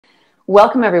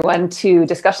Welcome everyone to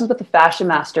Discussions with the Fascia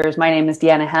Masters. My name is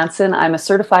Deanna Hansen. I'm a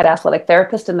certified athletic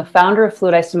therapist and the founder of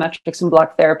Fluid Isometrics and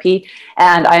Block Therapy.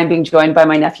 And I am being joined by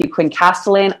my nephew, Quinn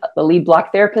Castellane, the lead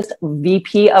block therapist,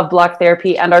 VP of Block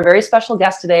Therapy, and our very special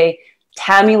guest today,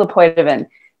 Tami Le Poidevin.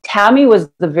 Tami was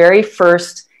the very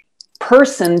first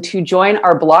person to join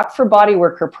our Block for Body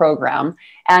Worker program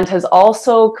and has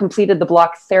also completed the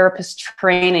block therapist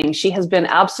training. She has been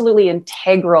absolutely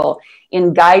integral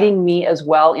in guiding me as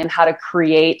well in how to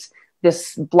create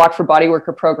this Block for Body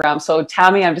Worker program. So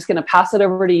Tami, I'm just going to pass it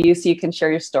over to you so you can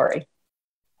share your story.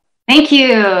 Thank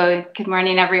you. Good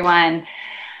morning, everyone.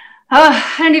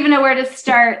 Oh, I don't even know where to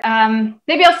start.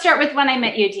 Maybe I'll start with when I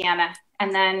met you, Deanna,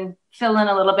 and then fill in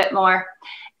a little bit more.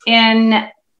 In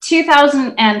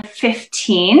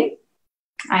 2015,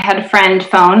 I had a friend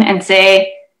phone and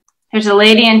say, there's a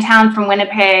lady in town from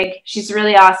Winnipeg. She's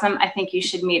really awesome. I think you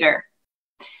should meet her.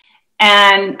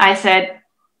 And I said,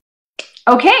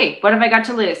 okay, what have I got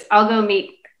to lose? I'll go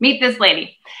meet this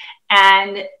lady.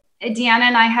 And Deanna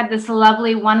and I had this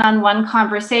lovely one-on-one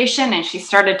conversation, and she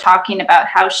started talking about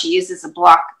how she uses a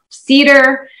block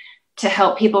cedar to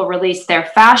help people release their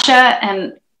fascia.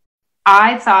 And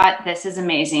I thought, this is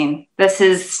amazing. This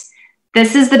is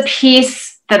the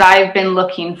piece that I've been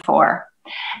looking for.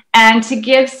 And to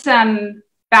give some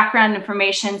background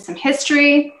information, some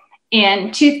history,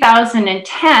 in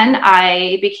 2010,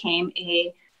 I became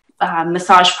a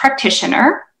massage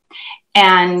practitioner,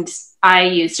 and I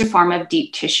used a form of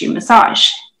deep tissue massage.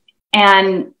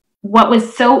 And what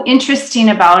was so interesting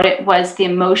about it was the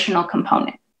emotional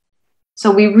component. So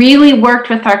we really worked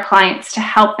with our clients to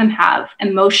help them have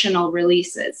emotional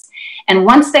releases. And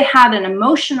once they had an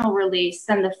emotional release,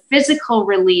 then the physical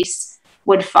release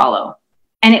would follow.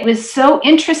 And it was so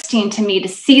interesting to me to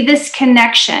see this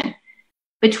connection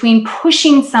between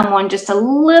pushing someone just a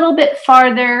little bit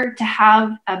farther to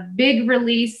have a big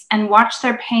release and watch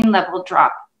their pain level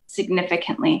drop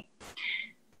significantly.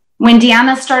 When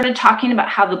Deanna started talking about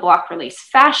how the block release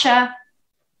fascia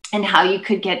and how you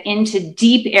could get into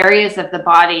deep areas of the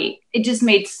body, it just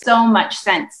made so much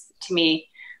sense to me.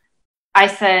 I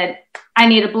said, I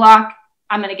need a block.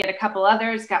 I'm going to get a couple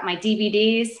others, got my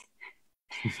DVDs.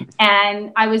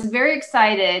 And I was very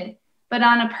excited. But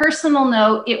on a personal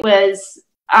note, it was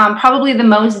probably the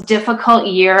most difficult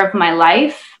year of my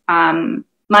life.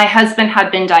 My husband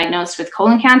had been diagnosed with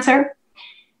colon cancer.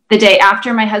 The day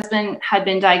after my husband had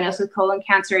been diagnosed with colon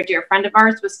cancer, a dear friend of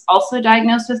ours was also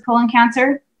diagnosed with colon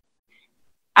cancer.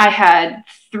 I had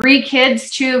 3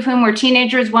 kids, 2 of whom were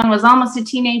teenagers. One was almost a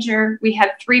teenager. We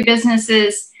had 3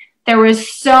 businesses. There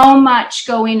was so much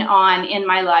going on in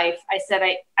my life. I said,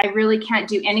 I really can't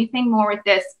do anything more with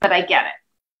this, but I get it.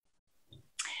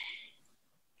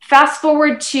 Fast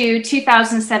forward to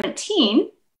 2017,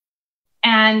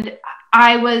 and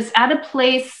I was at a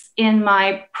place in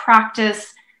my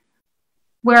practice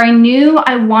where I knew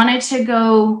I wanted to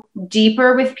go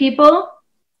deeper with people.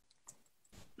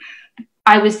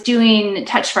 I was doing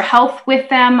Touch for Health with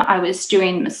them. I was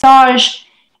doing massage,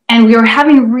 and we were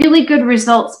having really good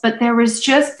results, but there was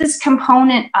just this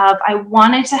component of I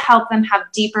wanted to help them have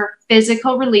deeper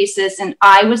physical releases, and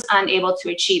I was unable to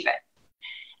achieve it.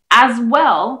 As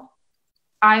well,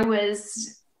 I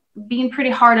was being pretty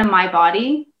hard on my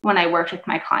body when I worked with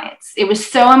my clients. It was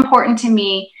so important to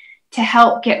me to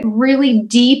help get really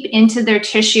deep into their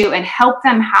tissue and help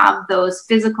them have those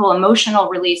physical, emotional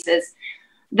releases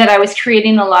that I was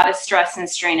creating a lot of stress and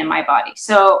strain in my body.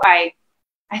 So I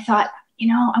thought, you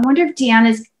know, I wonder if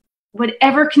Deanna would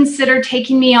ever consider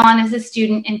taking me on as a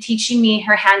student and teaching me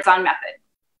her hands-on method.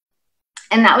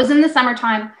 And that was in the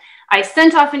summertime. I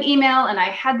sent off an email and I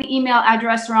had the email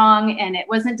address wrong and it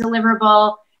wasn't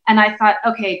deliverable. And I thought,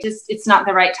 okay, it's not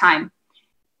the right time.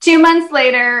 2 months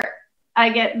later,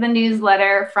 I get the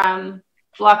newsletter from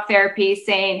Block Therapy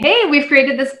saying, hey, we've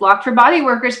created this Block for Body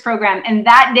Workers program. And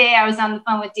that day I was on the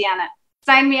phone with Deanna.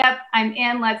 Sign me up. I'm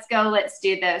in. Let's go. Let's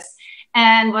do this.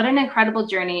 And what an incredible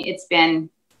journey it's been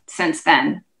since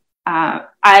then.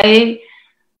 I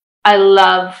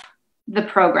love the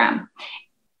program.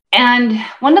 And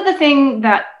one of the things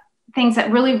that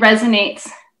really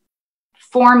resonates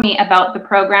for me about the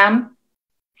program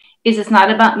is it's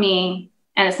not about me,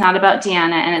 and it's not about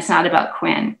Deanna, and it's not about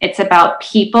Quinn. It's about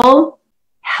people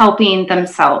helping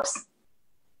themselves.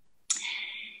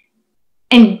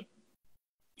 And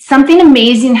something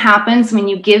amazing happens when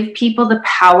you give people the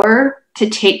power to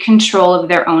take control of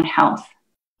their own health.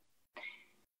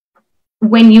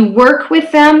 When you work with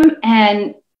them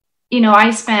and you know,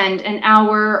 I spend an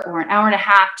hour or an hour and a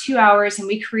half, 2 hours, and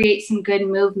we create some good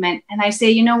movement. And I say,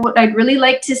 you know, what I'd really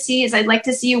like to see is I'd like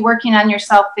to see you working on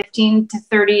yourself 15 to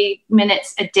 30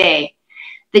 minutes a day.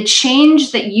 the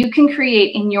change that you can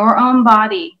create in your own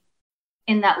body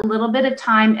in that little bit of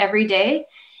time every day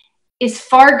is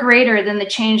far greater than the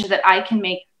change that I can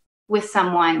make with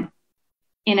someone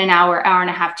in an hour, hour and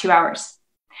a half, 2 hours.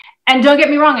 And don't get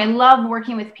me wrong, I love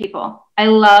working with people. I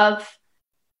love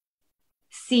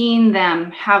seeing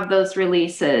them have those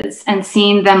releases and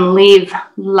seeing them leave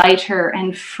lighter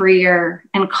and freer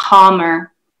and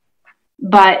calmer.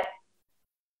 But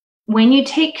when you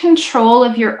take control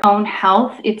of your own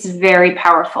health, it's very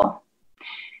powerful.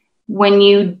 When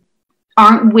you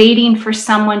aren't waiting for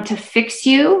someone to fix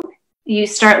you, you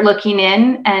start looking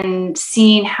in and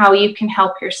seeing how you can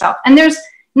help yourself. And there's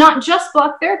not just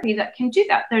block therapy that can do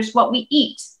that. There's what we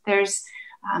eat. There's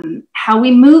how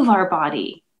we move our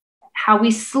body, how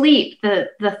we sleep,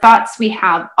 the thoughts we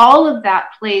have. All of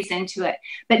that plays into it.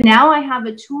 But now I have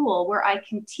a tool where I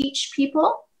can teach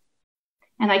people,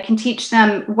 and I can teach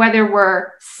them whether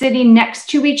we're sitting next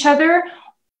to each other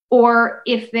or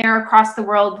if they're across the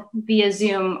world via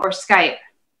Zoom or Skype.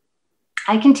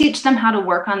 I can teach them how to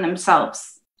work on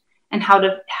themselves and how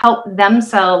to help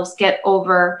themselves get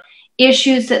over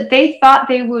issues that they thought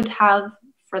they would have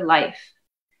for life.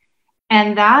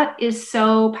 And that is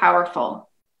so powerful.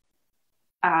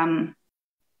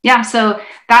 Yeah, so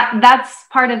that's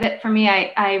part of it for me.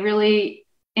 I really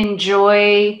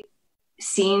enjoy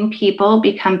seeing people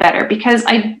become better, because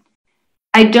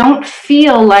I don't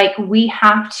feel like we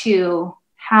have to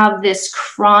have this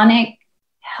chronic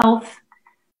health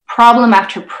problem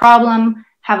after problem,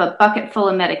 have a bucket full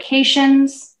of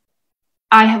medications.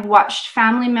 I have watched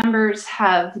family members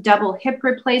have double hip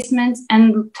replacements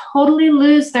and totally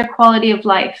lose their quality of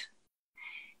life.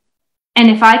 And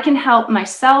if I can help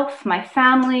myself, my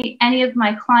family, any of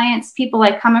my clients, people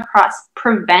I come across,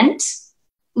 prevent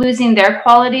losing their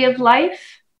quality of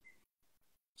life,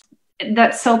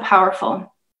 that's so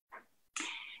powerful.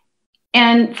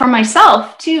 And for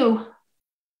myself too,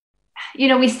 you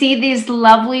know, we see these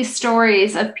lovely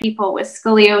stories of people with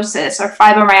scoliosis or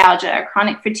fibromyalgia or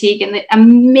chronic fatigue and the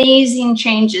amazing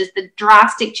changes, the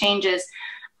drastic changes.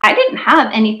 I didn't have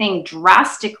anything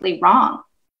drastically wrong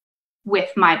with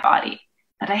my body,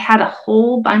 but I had a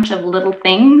whole bunch of little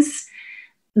things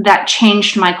that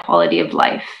changed my quality of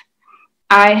life.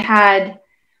 I had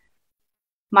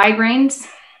migraines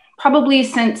probably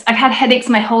since I've had headaches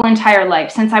my whole entire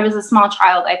life. Since I was a small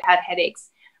child, I've had headaches,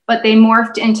 but they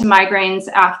morphed into migraines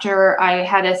after I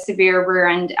had a severe rear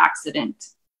end accident.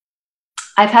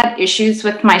 I've had issues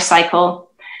with my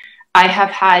cycle. I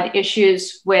have had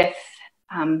issues with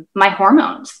my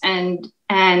hormones and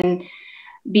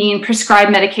being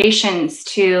prescribed medications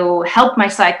to help my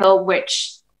cycle,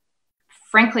 which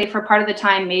frankly, for part of the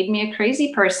time made me a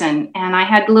crazy person. And I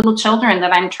had little children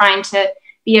that I'm trying to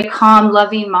be a calm,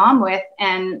 loving mom with,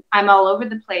 and I'm all over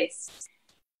the place.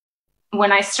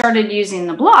 When I started using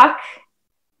the block,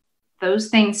 those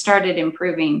things started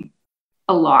improving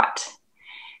a lot.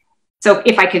 So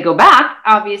if I could go back,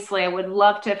 obviously I would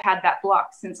love to have had that block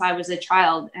since I was a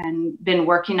child and been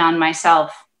working on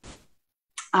myself.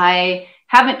 I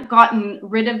haven't gotten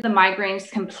rid of the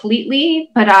migraines completely,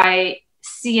 but I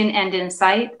see an end in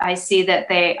sight. I see that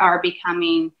they are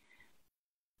becoming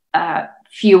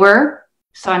fewer.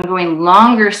 So I'm going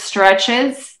longer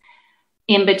stretches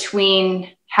in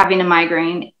between having a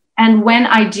migraine. And when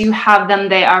I do have them,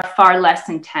 they are far less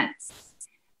intense.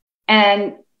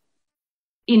 And,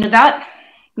 you know, that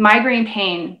migraine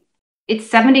pain, it's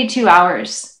 72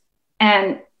 hours.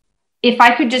 And if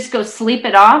I could just go sleep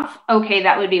it off, okay,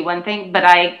 that would be one thing. But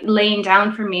laying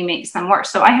down for me makes them worse.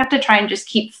 So I have to try and just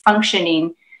keep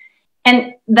functioning.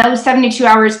 And those 72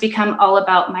 hours become all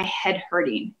about my head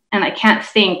hurting. And I can't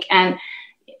think. And,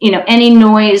 you know, any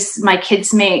noise my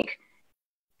kids make,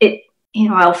 it, you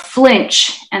know, I'll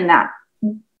flinch, and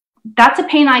that's a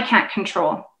pain I can't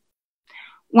control.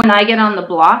 When I get on the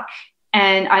block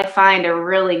and I find a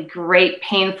really great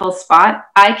painful spot,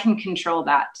 I can control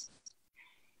that.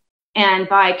 And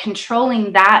by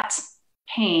controlling that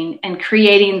pain and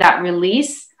creating that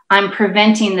release, I'm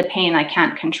preventing the pain I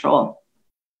can't control.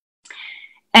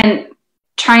 And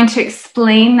trying to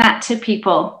explain that to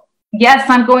people. Yes,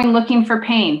 I'm going looking for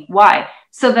pain. Why?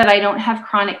 So that I don't have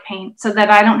chronic pain, so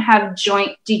that I don't have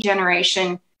joint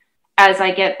degeneration as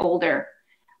I get older.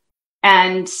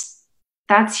 And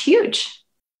that's huge.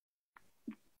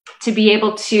 To be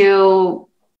able to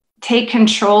take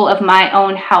control of my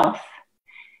own health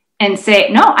and say,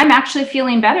 no, I'm actually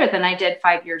feeling better than I did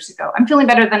 5 years ago. I'm feeling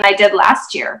better than I did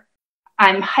last year.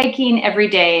 I'm hiking every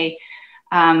day.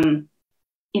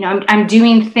 You know, I'm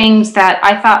doing things that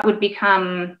I thought would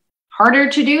become harder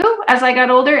to do as I got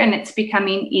older, and it's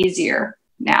becoming easier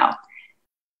now.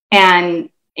 And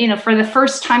you know, for the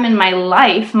first time in my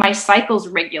life, my cycle's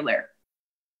regular.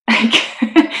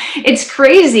 It's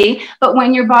crazy, but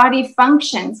when your body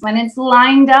functions, when it's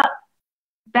lined up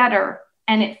better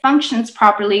and it functions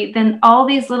properly, then all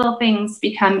these little things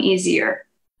become easier.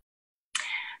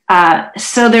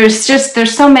 So there's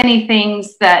so many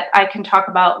things that I can talk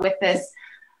about with this.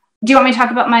 Do you want me to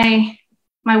talk about my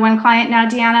one client now,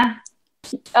 Deanna?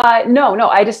 No.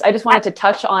 I just wanted to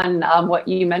touch on what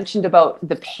you mentioned about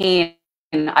the pain.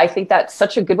 And I think that's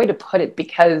such a good way to put it,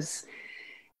 because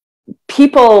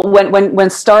people, when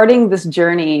starting this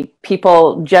journey,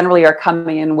 people generally are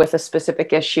coming in with a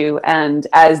specific issue. And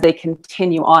as they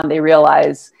continue on, they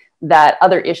realize that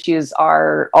other issues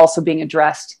are also being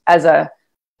addressed as a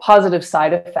positive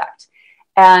side effect.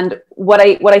 And what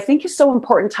I think is so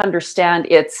important to understand,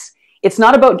 it's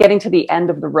not about getting to the end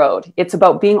of the road. It's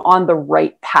about being on the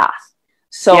right path.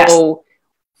 So yes.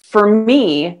 For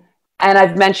me, and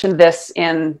I've mentioned this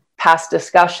in past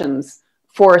discussions,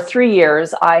 for 3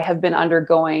 years, I have been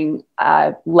undergoing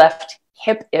a left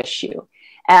hip issue.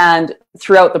 And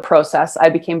throughout the process, I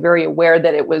became very aware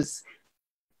that it was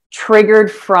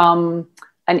triggered from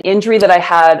an injury that I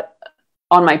had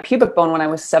on my pubic bone when I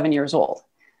was 7 years old.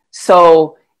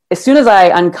 So as soon as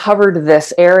I uncovered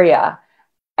this area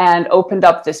and opened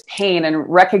up this pain and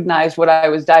recognized what I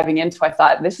was diving into, I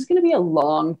thought, this is going to be a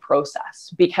long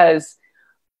process, because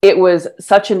it was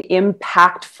such an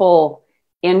impactful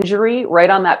injury right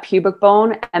on that pubic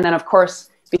bone. And then, of course,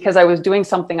 because I was doing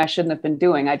something I shouldn't have been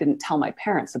doing, I didn't tell my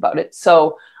parents about it.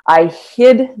 So I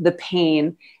hid the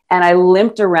pain and I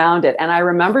limped around it. And I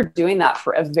remember doing that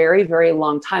for a very, very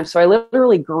long time. So I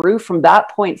literally grew from that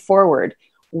point forward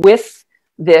with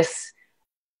this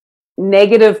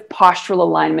negative postural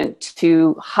alignment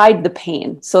to hide the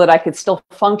pain so that I could still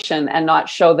function and not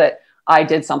show that I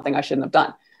did something I shouldn't have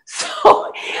done.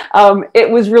 So it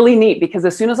was really neat, because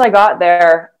as soon as I got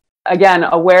there, again,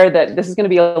 aware that this is going to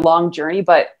be a long journey,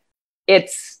 but it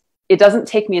doesn't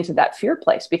take me into that fear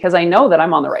place, because I know that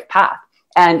I'm on the right path.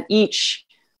 And each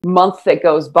month that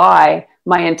goes by,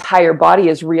 my entire body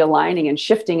is realigning and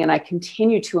shifting, and I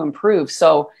continue to improve.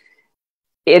 So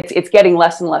it's getting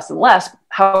less and less and less.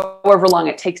 However long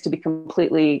it takes to be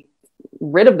completely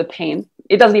rid of the pain,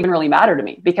 it doesn't even really matter to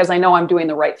me, because I know I'm doing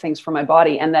the right things for my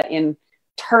body, and that in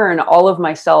turn, all of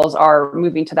my cells are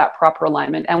moving to that proper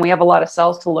alignment, and we have a lot of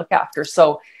cells to look after.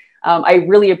 So I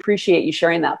really appreciate you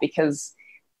sharing that, because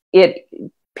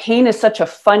pain is such a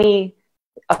funny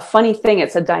thing.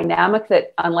 It's a dynamic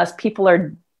that, unless people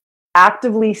are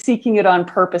actively seeking it on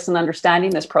purpose and understanding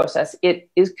this process, it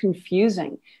is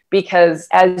confusing, because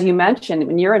as you mentioned,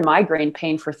 when you're in migraine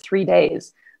pain for 3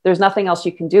 days, there's nothing else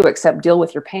you can do except deal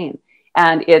with your pain.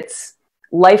 And it's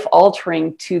life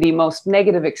altering to the most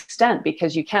negative extent,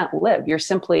 because you can't live. You're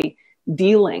simply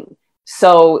dealing.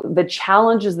 So the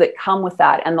challenges that come with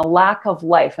that, and the lack of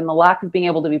life, and the lack of being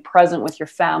able to be present with your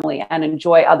family and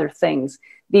enjoy other things,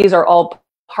 these are all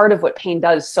part of what pain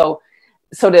does. So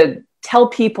to tell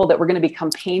people that we're going to become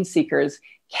pain seekers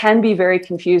can be very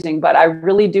confusing, but I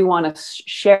really do want to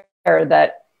share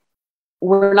that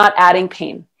we're not adding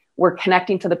pain. We're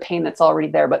connecting to the pain that's already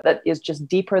there, but that is just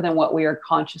deeper than what we are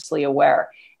consciously aware.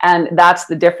 And that's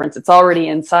the difference. It's already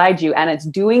inside you, and it's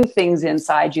doing things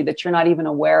inside you that you're not even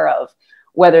aware of,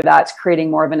 whether that's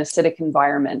creating more of an acidic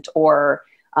environment, or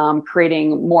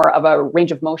creating more of a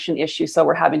range of motion issue. So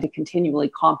we're having to continually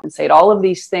compensate. All of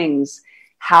these things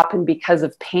happen because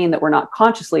of pain that we're not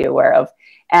consciously aware of.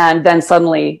 And then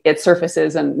suddenly it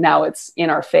surfaces, and now it's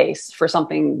in our face for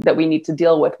something that we need to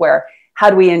deal with, where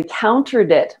had we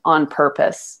encountered it on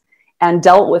purpose and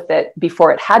dealt with it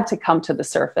before it had to come to the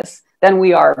surface, then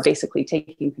we are basically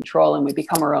taking control, and we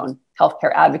become our own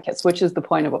healthcare advocates, which is the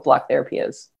point of what block therapy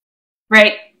is.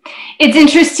 Right. It's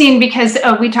interesting, because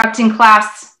we talked in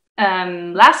class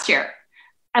last year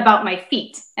about my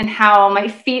feet, and how my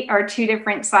feet are 2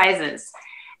 different sizes.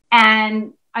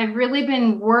 And I've really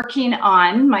been working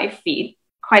on my feet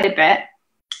quite a bit.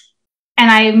 And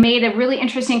I made a really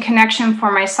interesting connection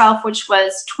for myself, which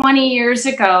was 20 years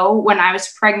ago when I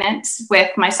was pregnant with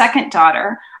my second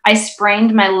daughter. I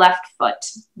sprained my left foot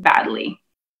badly.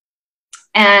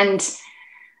 And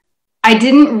I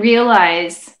didn't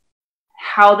realize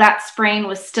how that sprain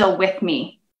was still with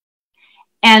me.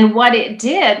 And what it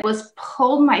did was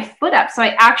pull my foot up. So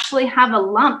I actually have a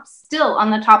lump still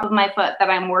on the top of my foot that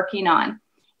I'm working on.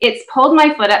 It's pulled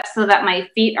my foot up so that my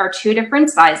feet are 2 different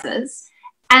sizes,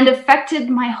 and affected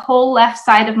my whole left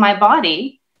side of my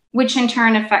body, which in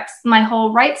turn affects my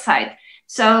whole right side.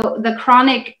 So the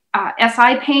chronic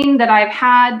SI pain that I've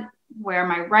had, where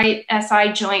my right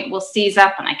SI joint will seize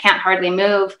up and I can't hardly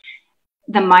move,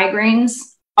 the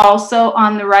migraines also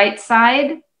on the right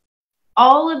side.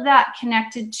 All of that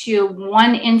connected to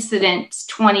one incident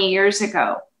 20 years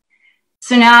ago.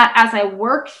 So now as I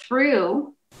work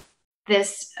through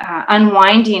this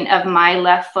unwinding of my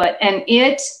left foot, and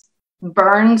it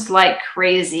burns like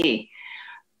crazy,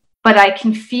 but I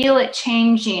can feel it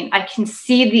changing. I can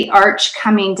see the arch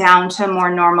coming down to a more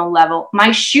normal level.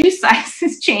 My shoe size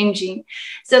is changing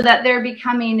so that they're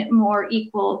becoming more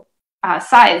equal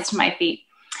sized, my feet.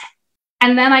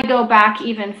 And then I go back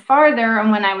even farther. And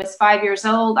when I was 5 years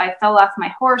old, I fell off my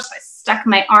horse. I stuck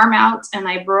my arm out and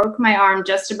I broke my arm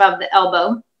just above the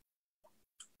elbow.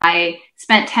 I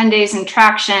spent 10 days in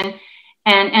traction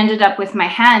and ended up with my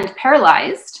hand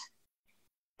paralyzed.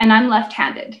 And I'm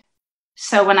left-handed.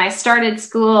 So when I started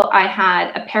school, I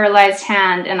had a paralyzed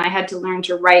hand and I had to learn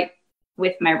to write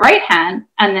with my right hand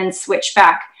and then switch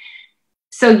back.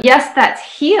 So yes,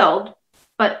 that's healed,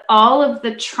 but all of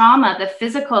the trauma, the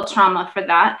physical trauma for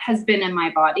that has been in my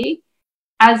body,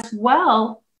 as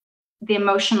well the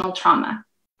emotional trauma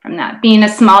from that. Being a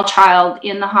small child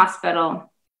in the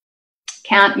hospital,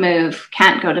 can't move,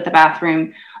 can't go to the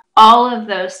bathroom, all of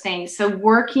those things. So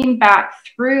working back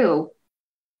through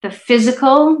the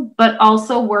physical, but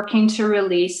also working to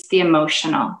release the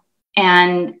emotional.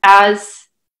 And as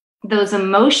those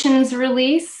emotions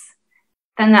release,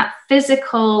 then that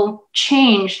physical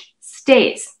change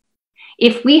stays.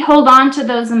 If we hold on to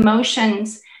those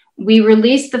emotions, we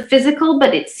release the physical,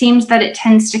 but it seems that it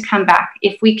tends to come back.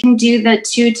 If we can do the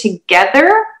two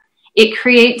together, it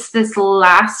creates this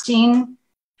lasting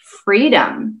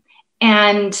freedom.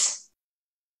 And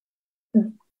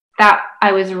that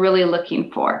I was really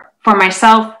looking for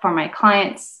myself, for my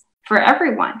clients, for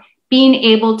everyone, being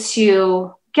able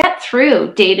to get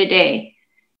through day to day.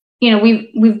 You know,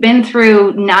 we've been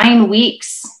through 9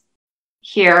 weeks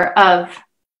here of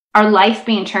our life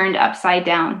being turned upside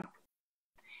down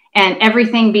and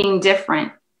everything being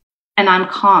different, and I'm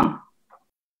calm.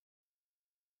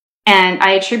 And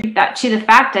I attribute that to the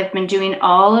fact I've been doing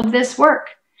all of this work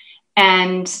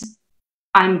and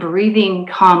I'm breathing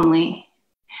calmly.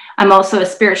 I'm also a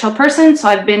spiritual person, so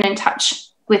I've been in touch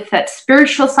with that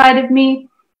spiritual side of me.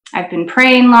 I've been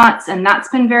praying lots, and that's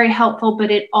been very helpful,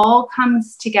 but it all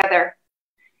comes together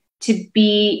to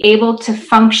be able to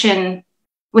function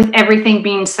with everything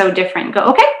being so different. Go,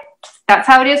 okay, that's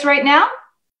how it is right now.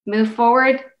 Move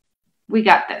forward. We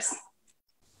got this.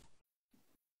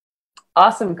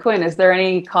 Awesome. Quinn, is there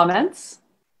any comments?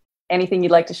 Anything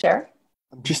you'd like to share?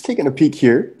 I'm just taking a peek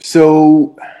here.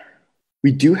 So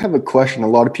we do have a question. A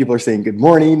lot of people are saying good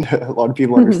morning. A lot of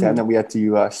people understand that we have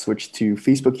to switch to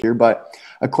Facebook here. But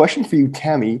a question for you,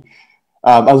 Tami,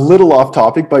 a little off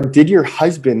topic, but did your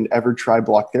husband ever try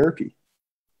block therapy?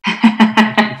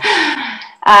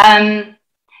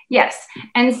 Yes.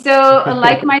 And so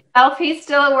like myself, he's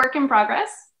still a work in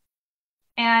progress.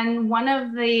 And one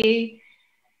of the,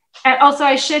 also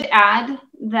I should add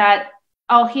that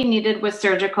all he needed was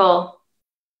surgical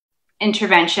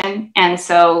intervention. And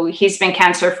so he's been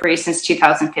cancer-free since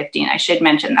 2015. I should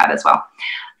mention that as well.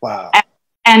 Wow.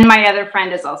 And my other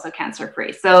friend is also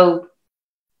cancer-free. So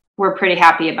we're pretty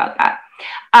happy about that.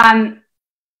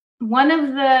 One of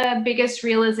the biggest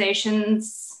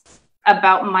realizations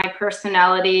about my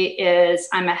personality is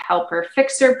I'm a helper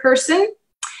fixer person.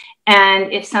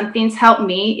 And if something's helped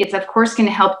me, it's of course going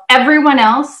to help everyone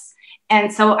else.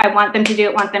 And so I want them to do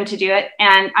it,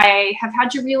 And I have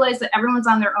had to realize that everyone's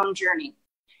on their own journey.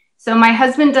 So my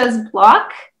husband does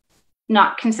block,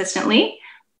 not consistently,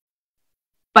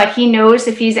 but he knows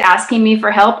if he's asking me for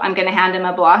help, I'm going to hand him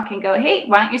a block and go, hey,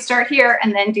 why don't you start here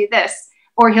and then do this?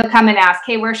 Or he'll come and ask,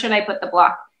 hey, where should I put the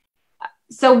block?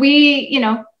 So we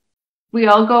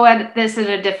all go at this at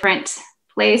a different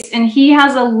place, and he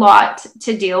has a lot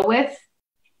to deal with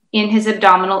in his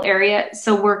abdominal area.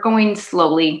 So we're going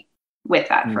slowly with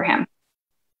that for him.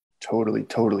 Totally.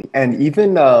 And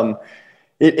even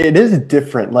it is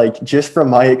different, like just from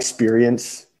my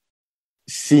experience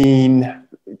seeing,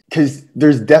 because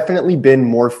there's definitely been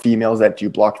more females that do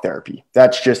block therapy.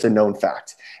 That's just a known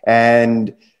fact.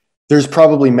 And there's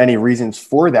probably many reasons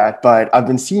for that, but I've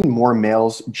been seeing more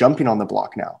males jumping on the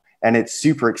block now, and it's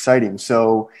super exciting.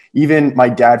 So even my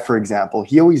dad, for example,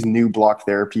 he always knew block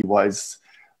therapy was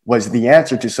the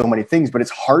answer to so many things, but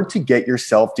it's hard to get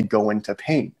yourself to go into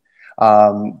pain.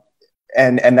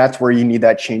 And that's where you need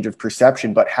that change of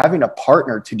perception. But having a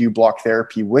partner to do block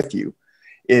therapy with you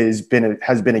has been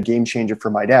a game changer for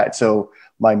my dad. So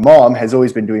my mom has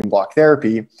always been doing block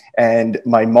therapy, and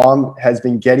my mom has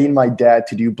been getting my dad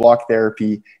to do block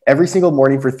therapy every single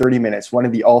morning for 30 minutes, one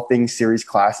of the All Things series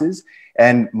classes.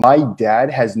 And my dad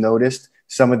has noticed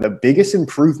some of the biggest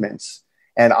improvements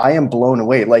And I am blown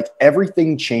away. Like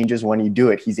everything changes when you do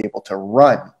it. He's able to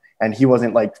run, and he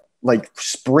wasn't like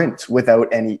sprint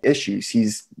without any issues.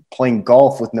 He's playing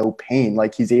golf with no pain.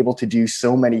 Like he's able to do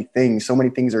so many things. So many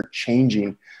things are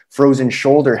changing. Frozen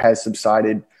shoulder has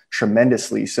subsided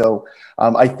tremendously. So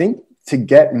I think to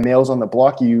get males on the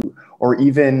block, or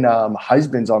even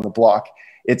husbands on the block,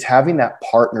 it's having that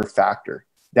partner factor.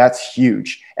 That's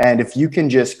huge. And if you can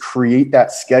just create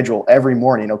that schedule every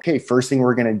morning, okay, first thing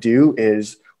we're going to do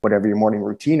is whatever your morning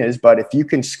routine is. But if you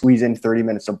can squeeze in 30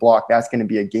 minutes of block, that's going to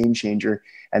be a game changer.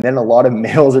 And then a lot of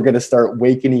males are going to start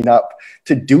waking up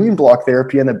to doing block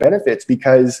therapy and the benefits,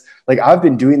 because like I've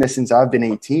been doing this since I've been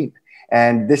 18.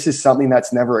 And this is something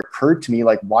that's never occurred to me.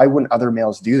 Like, why wouldn't other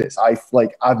males do this?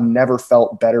 I've never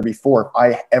felt better before. If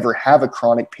I ever have a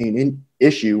chronic pain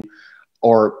issue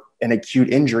or an acute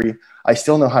injury, I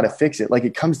still know how to fix it. Like,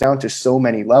 it comes down to so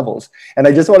many levels. And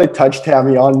I just want to touch,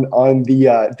 Tami, on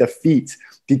the feet,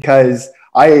 because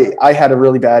I had a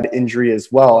really bad injury as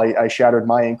well. I shattered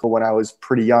my ankle when I was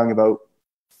pretty young, about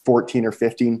 14 or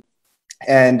 15.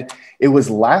 And it was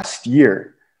last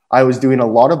year. I was doing a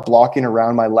lot of blocking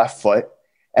around my left foot.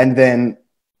 And then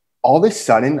all of a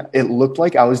sudden, it looked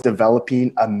like I was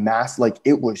developing a mass, like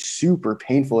it was super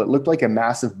painful. It looked like a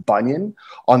massive bunion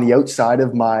on the outside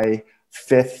of my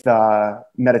fifth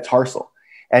metatarsal.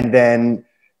 And then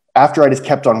after I just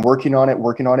kept on working on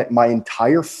it, my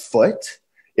entire foot,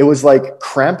 it was like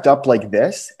cramped up like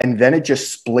this, and then it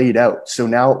just splayed out. So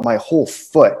now my whole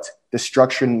foot, the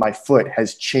structure in my foot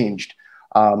has changed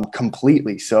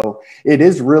completely. So it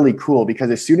is really cool, because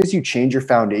as soon as you change your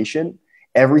foundation,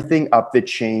 everything up the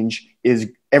chain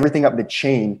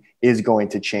is going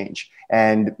to change.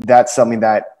 And that's something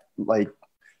that, like,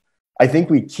 I think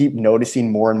we keep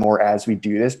noticing more and more as we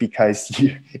do this, because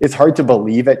it's hard to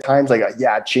believe at times, like,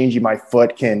 yeah, changing my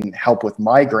foot can help with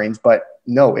migraines, but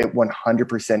no, it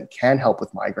 100% can help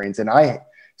with migraines. And I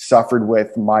suffered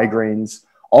with migraines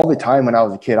all the time when I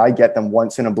was a kid. I get them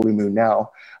once in a blue moon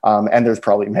now. And there's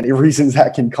probably many reasons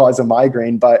that can cause a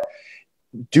migraine, but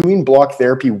doing block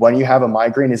therapy when you have a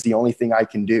migraine is the only thing I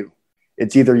can do.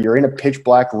 It's either you're in a pitch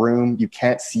black room, you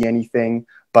can't see anything,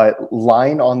 but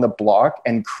lying on the block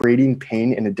and creating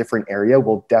pain in a different area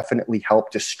will definitely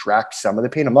help distract some of the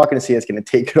pain. I'm not going to say it's going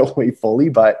to take it away fully,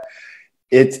 but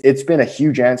it's been a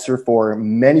huge answer for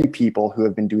many people who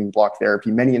have been doing block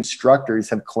therapy. Many instructors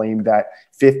have claimed that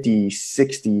 50,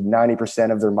 60,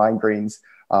 90% of their migraines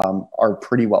are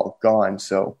pretty well gone.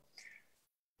 So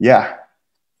yeah.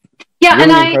 Yeah.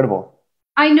 Really and incredible.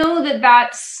 I know that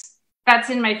that's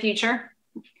in my future.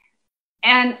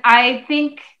 And I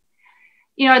think,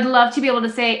 I'd love to be able to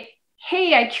say,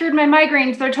 hey, I cured my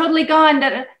migraines. They're totally gone.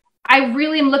 That I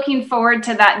really am looking forward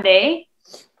to that day.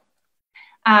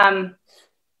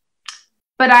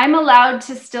 But I'm allowed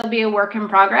to still be a work in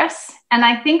progress. And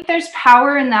I think there's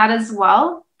power in that as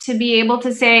well, to be able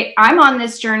to say, I'm on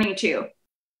this journey too.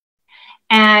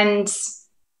 And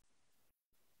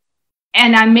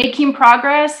I'm making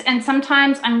progress. And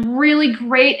sometimes I'm really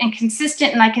great and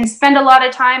consistent, and I can spend a lot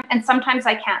of time, and sometimes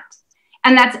I can't.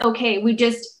 And that's okay.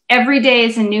 Every day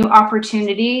is a new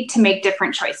opportunity to make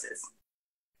different choices.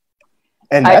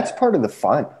 And that's part of the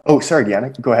fun. Oh, sorry,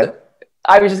 Deanna, go ahead.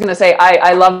 I was just going to say,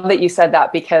 I love that you said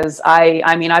that, because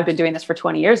I mean, I've been doing this for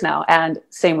 20 years now, and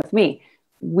same with me.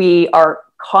 We are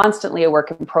constantly a work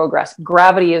in progress.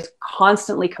 Gravity is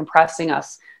constantly compressing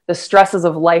us. The stresses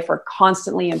of life are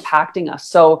constantly impacting us.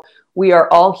 So we are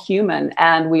all human,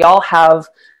 and we all have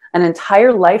an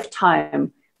entire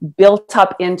lifetime built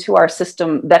up into our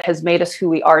system that has made us who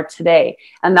we are today.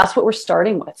 And that's what we're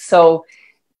starting with. So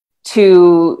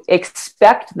to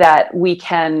expect that we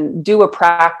can do a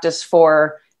practice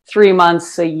for 3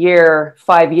 months, a year,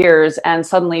 5 years, and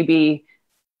suddenly be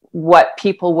what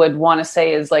people would want to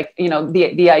say is like,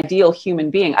 the ideal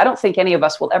human being. I don't think any of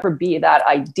us will ever be that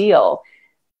ideal.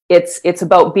 It's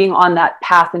about being on that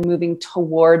path and moving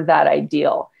toward that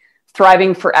ideal,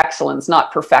 thriving for excellence,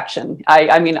 not perfection.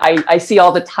 I mean, I see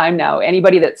all the time now,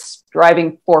 anybody that's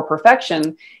striving for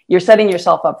perfection, you're setting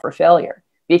yourself up for failure,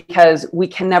 because we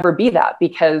can never be that,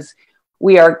 because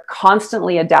we are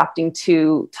constantly adapting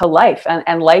to life,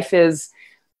 and life is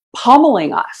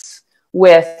pummeling us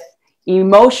with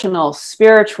emotional,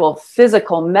 spiritual,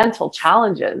 physical, mental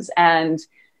challenges. And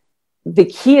the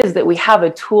key is that we have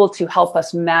a tool to help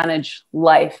us manage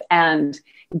life and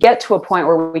get to a point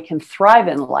where we can thrive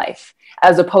in life,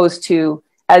 as opposed to,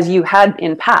 as you had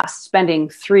in past, spending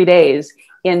 3 days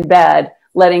in bed,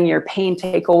 letting your pain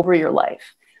take over your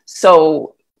life.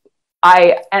 So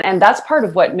and that's part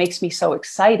of what makes me so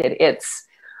excited.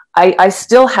 I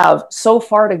still have so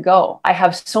far to go. I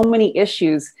have so many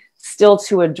issues still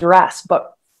to address,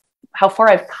 but how far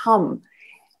I've come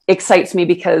excites me,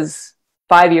 because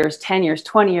 5 years, 10 years,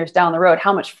 20 years down the road,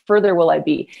 how much further will I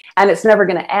be? And it's never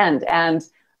going to end. And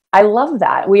I love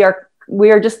that. We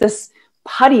are just this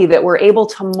putty that we're able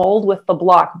to mold with the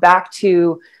block back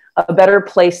to a better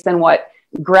place than what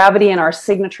gravity and our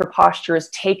signature posture has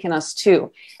taken us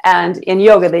to. And in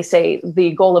yoga, they say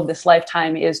the goal of this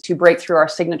lifetime is to break through our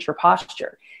signature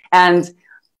posture. And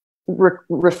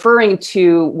referring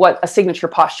to what a signature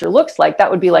posture looks like, that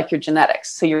would be like your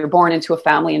genetics. So you're born into a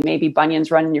family and maybe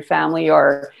bunions run in your family,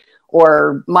 or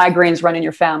migraines run in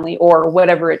your family, or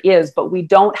whatever it is. But we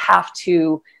don't have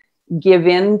to give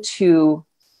in to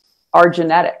our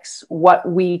genetics. What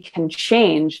we can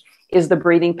change is the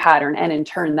breathing pattern. And in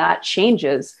turn, that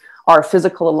changes our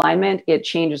physical alignment. It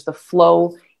changes the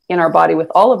flow in our body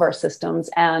with all of our systems.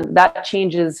 And that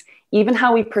changes even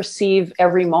how we perceive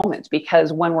every moment,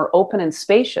 because when we're open and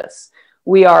spacious,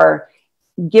 we are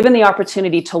given the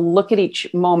opportunity to look at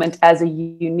each moment as a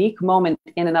unique moment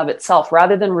in and of itself,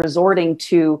 rather than resorting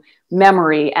to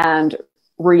memory and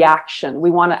reaction.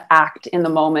 We want to act in the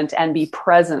moment and be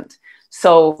present.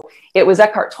 So it was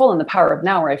Eckhart Tolle in The Power of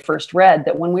Now where I first read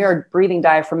that when we are breathing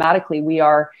diaphragmatically, we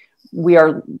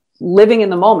are living in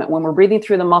the moment. When we're breathing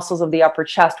through the muscles of the upper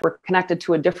chest, we're connected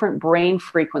to a different brain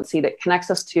frequency that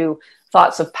connects us to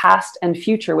thoughts of past and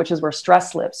future, which is where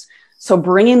stress lives. So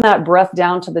bringing that breath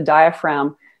down to the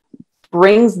diaphragm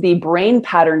brings the brain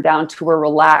pattern down to a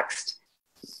relaxed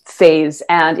phase,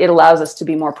 and it allows us to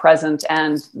be more present.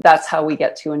 And that's how we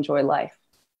get to enjoy life.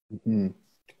 Mm-hmm.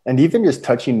 And even just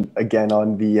touching again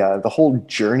on the whole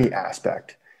journey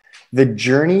aspect, the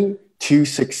journey to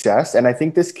success, and I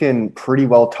think this can pretty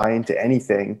well tie into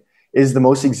anything, is the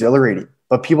most exhilarating.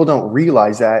 But people don't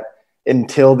realize that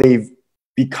until they've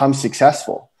become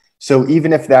successful. So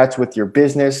even if that's with your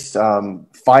business,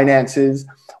 finances,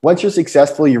 once you're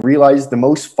successful, you realize the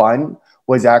most fun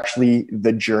was actually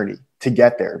the journey to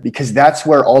get there, because that's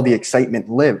where all the excitement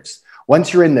lives.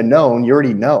 Once you're in the known, you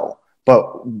already know,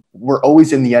 but we're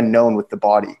always in the unknown with the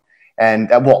body. And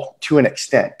well, to an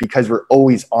extent, because we're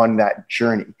always on that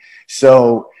journey.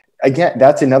 So again,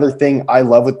 that's another thing I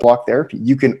love with block therapy.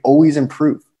 You can always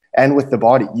improve. And with the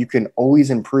body, you can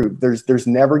always improve. There's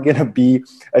never going to be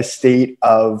a state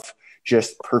of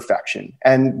just perfection.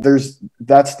 And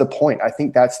that's the point. I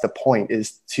think that's the point,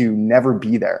 is to never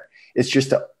be there. It's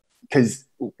just because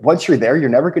once you're there, you're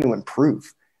never going to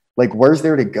improve. Like, where's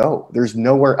there to go? There's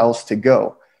nowhere else to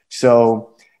go.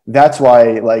 So that's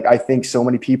why, like, I think so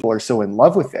many people are so in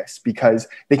love with this, because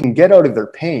they can get out of their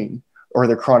pain or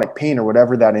their chronic pain or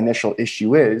whatever that initial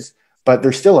issue is, but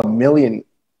there's still a million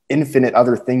infinite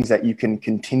other things that you can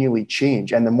continually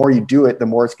change. And the more you do it, the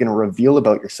more it's going to reveal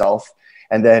about yourself.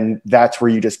 And then that's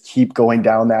where you just keep going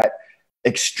down that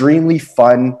extremely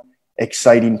fun,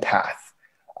 exciting path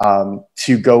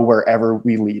to go wherever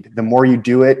we lead. The more you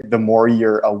do it, the more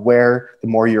you're aware, the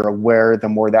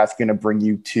more that's going to bring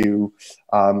you to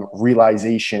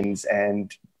realizations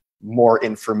and more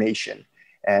information.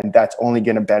 And that's only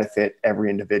going to benefit every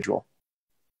individual.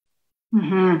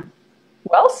 Mm-hmm.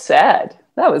 Well said.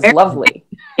 That was lovely.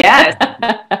 Yes.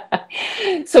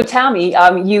 So Tami,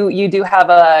 you do have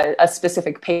a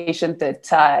specific patient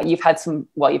that you've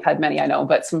had many, I know,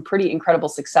 but some pretty incredible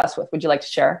success with. Would you like to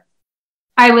share?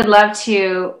 I would love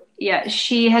to. Yeah,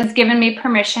 she has given me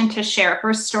permission to share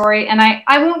her story, and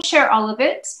I won't share all of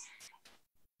it,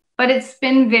 but it's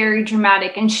been very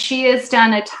dramatic, and she has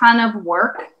done a ton of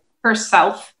work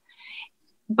herself,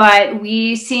 but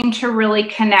we seem to really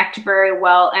connect very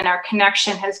well, and our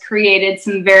connection has created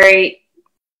some very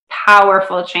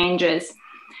powerful changes.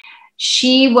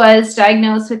 She was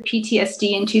diagnosed with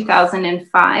PTSD in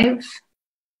 2005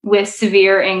 with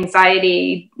severe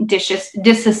anxiety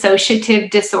dissociative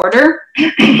disorder,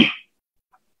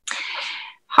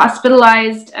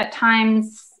 hospitalized at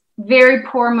times, very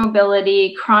poor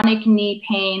mobility, chronic knee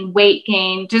pain, weight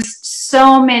gain, just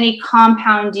so many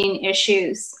compounding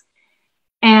issues.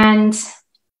 And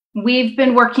we've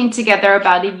been working together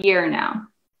about a year now.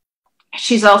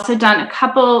 She's also done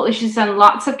she's done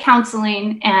lots of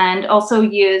counseling and also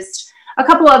used a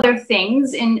couple other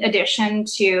things in addition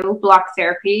to block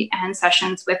therapy and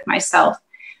sessions with myself.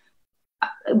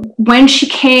 When she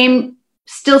came,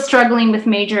 still struggling with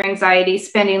major anxiety,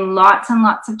 spending lots and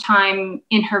lots of time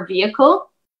in her vehicle,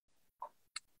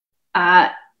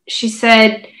 she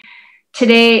said,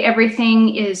 today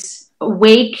everything is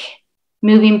awake,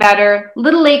 moving better,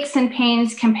 little aches and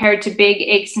pains compared to big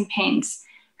aches and pains.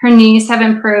 Her knees have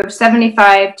improved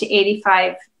 75 to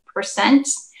 85%,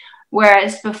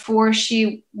 whereas before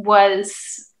she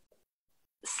was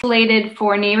slated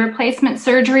for knee replacement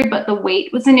surgery, but the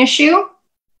weight was an issue.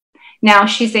 Now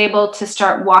she's able to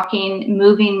start walking,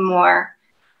 moving more.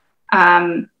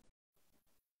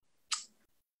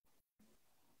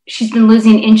 She's been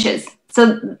losing inches.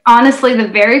 So honestly, the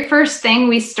very first thing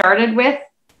we started with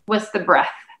was the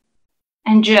breath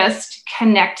and just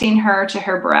connecting her to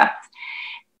her breath.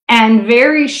 And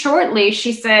very shortly,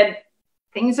 she said,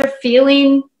 things are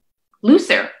feeling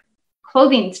looser.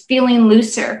 Clothing's feeling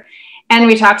looser. And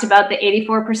we talked about the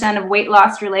 84% of weight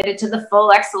loss related to the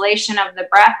full exhalation of the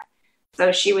breath.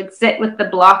 So she would sit with the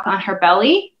block on her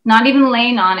belly, not even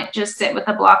laying on it, just sit with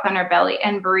the block on her belly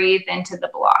and breathe into the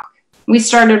block. We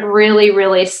started really,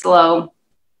 really slow.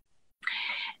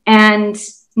 And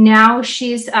now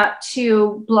she's up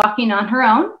to blocking on her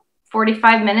own,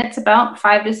 45 minutes, about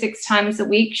 5 to 6 times a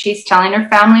week. She's telling her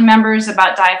family members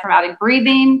about diaphragmatic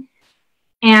breathing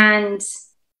and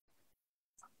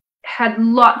had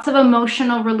lots of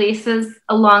emotional releases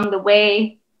along the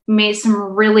way, made some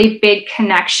really big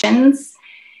connections.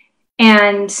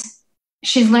 And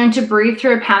she's learned to breathe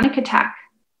through a panic attack.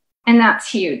 And that's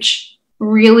huge.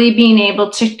 Really being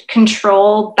able to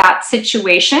control that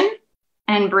situation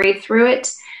and breathe through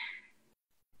it.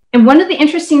 And one of the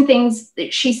interesting things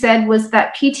that she said was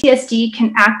that PTSD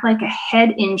can act like a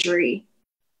head injury,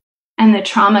 and the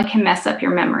trauma can mess up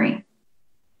your memory.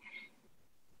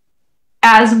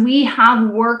 As we have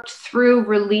worked through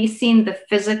releasing the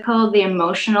physical, the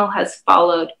emotional has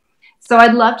followed. So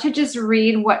I'd love to just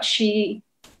read what she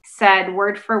said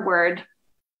word for word,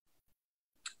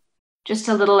 just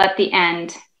a little at the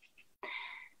end.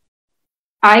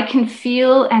 I can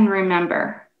feel and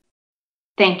remember.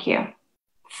 Thank you.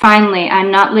 Finally, I'm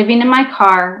not living in my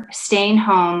car, staying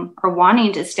home, or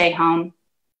wanting to stay home.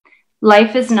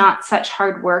 Life is not such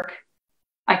hard work.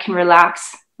 I can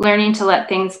relax, learning to let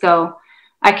things go.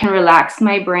 I can relax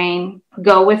my brain,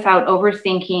 go without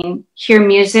overthinking, hear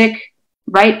music,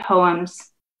 write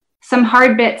poems. Some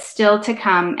hard bits still to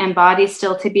come and bodies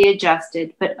still to be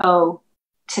adjusted, but oh,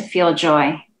 to feel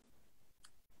joy.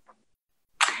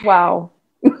 Wow.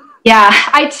 Yeah,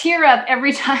 I tear up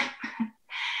every time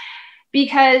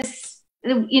because,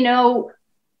 you know,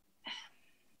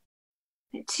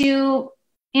 to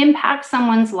impact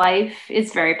someone's life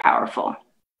is very powerful.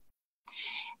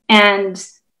 And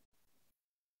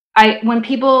when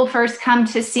people first come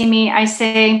to see me, I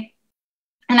say,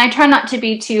 and I try not to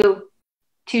be too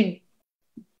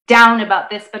down about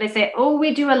this, but I say, oh,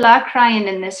 we do a lot of crying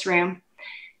in this room.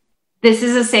 This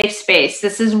is a safe space.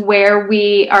 This is where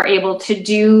we are able to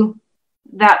do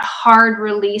that hard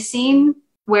releasing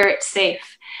where it's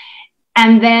safe.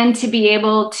 And then to be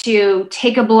able to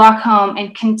take a block home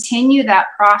and continue that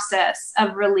process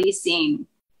of releasing.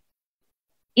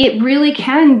 It really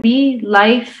can be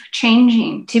life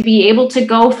changing to be able to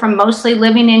go from mostly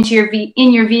living in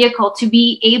your vehicle to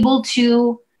be able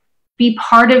to be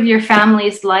part of your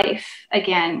family's life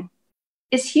again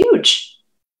is huge.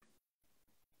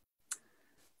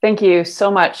 Thank you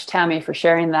so much, Tami, for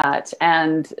sharing that.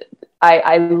 And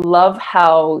I love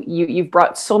how you've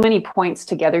brought so many points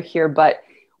together here, but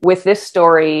with this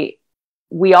story,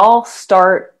 we all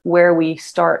start where we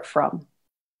start from.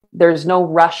 There's no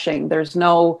rushing. There's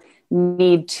no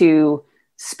need to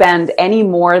spend any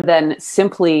more than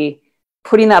simply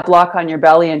putting that block on your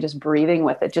belly and just breathing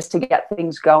with it just to get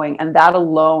things going. And that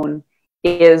alone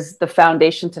is the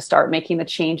foundation to start making the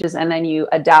changes. And then you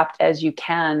adapt as you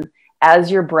can,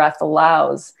 as your breath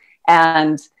allows.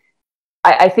 And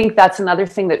I think that's another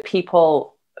thing that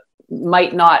people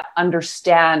might not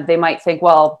understand. They might think,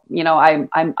 well, you know,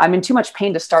 I'm in too much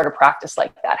pain to start a practice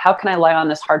like that. How can I lie on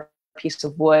this hard piece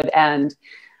of wood and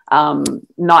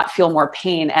not feel more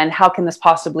pain? And how can this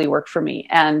possibly work for me?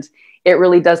 And it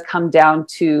really does come down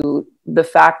to the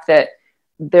fact that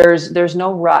there's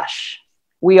no rush.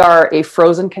 We are a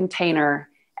frozen container,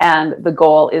 and the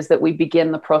goal is that we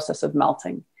begin the process of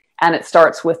melting. And it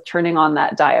starts with turning on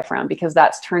that diaphragm, because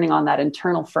that's turning on that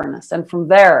internal furnace. And from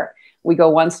there, we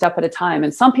go one step at a time.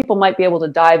 And some people might be able to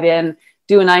dive in,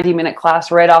 do a 90-minute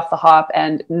class right off the hop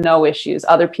and no issues.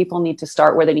 Other people need to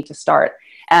start where they need to start.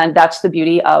 And that's the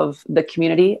beauty of the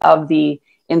community, of the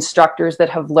instructors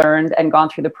that have learned and gone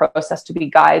through the process to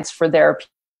be guides for their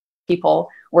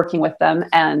people working with them.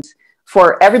 And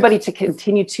for everybody to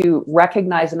continue to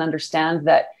recognize and understand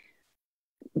that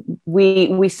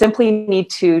we simply need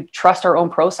to trust our own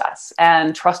process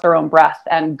and trust our own breath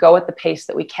and go at the pace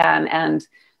that we can. And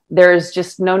there's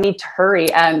just no need to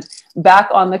hurry. And back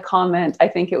on the comment, I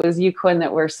think it was you, Quinn,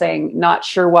 that were saying, not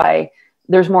sure why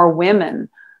there's more women.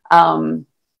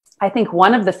 I think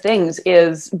one of the things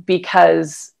is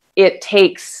because it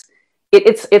takes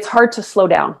it's hard to slow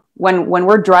down when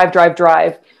we're drive,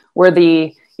 we're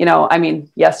the, you know, I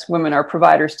mean, yes, women are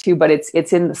providers too, but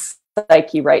it's in the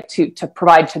psyche, right? To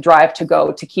provide, to drive, to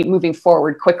go, to keep moving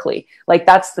forward quickly. Like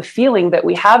that's the feeling that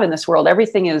we have in this world.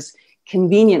 Everything is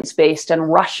convenience based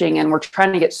and rushing, and we're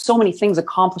trying to get so many things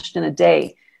accomplished in a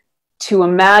day. To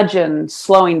imagine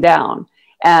slowing down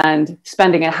and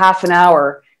spending a half an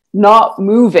hour not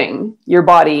moving your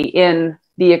body in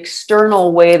the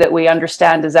external way that we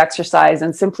understand as exercise,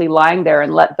 and simply lying there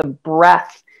and let the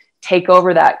breath take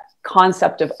over that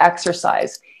concept of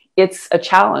exercise. It's a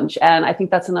challenge. And I think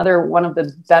that's another one of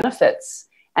the benefits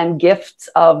and gifts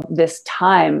of this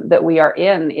time that we are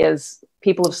in, is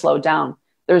people have slowed down.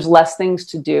 There's less things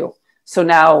to do. So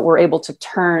now we're able to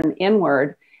turn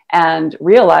inward and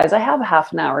realize I have a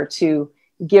half an hour to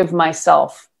give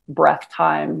myself breath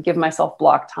time, give myself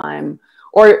block time,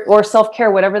 or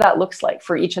self-care, whatever that looks like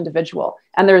for each individual.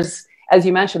 And there's, as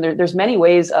you mentioned, there's many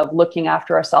ways of looking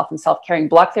after ourselves and self-caring.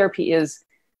 Block therapy is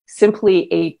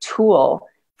simply a tool.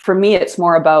 For me, it's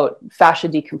more about fascia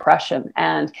decompression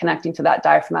and connecting to that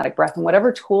diaphragmatic breath, and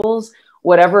whatever tools,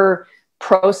 whatever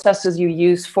processes you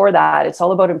use for that, it's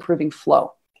all about improving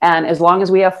flow. And as long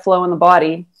as we have flow in the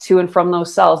body to and from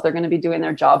those cells, they're going to be doing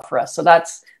their job for us. So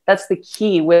that's the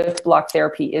key with block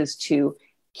therapy, is to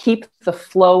keep the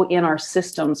flow in our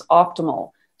systems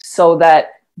optimal, so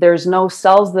that there's no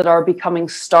cells that are becoming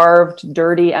starved,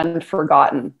 dirty, and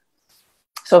forgotten.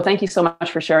 So thank you so much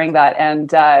for sharing that.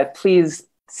 And please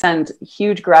send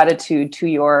huge gratitude to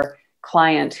your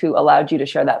client who allowed you to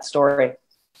share that story.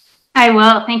 I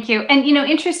will. Thank you. And, you know,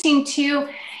 interesting too,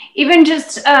 even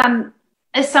just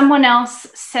as someone else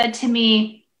said to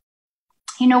me,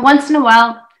 you know, once in a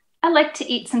while, I like to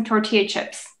eat some tortilla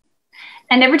chips.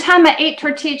 And every time I ate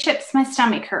tortilla chips, my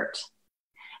stomach hurt.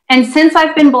 And since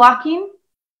I've been blocking,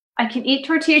 I can eat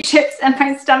tortilla chips and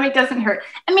my stomach doesn't hurt.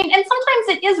 I mean, and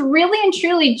sometimes it is really and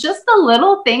truly just the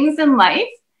little things in life,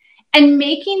 and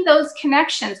making those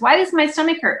connections. Why does my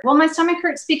stomach hurt? Well, my stomach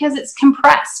hurts because it's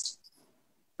compressed,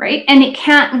 right? And it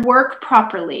can't work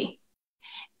properly.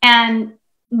 And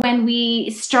when we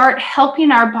start helping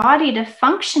our body to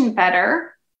function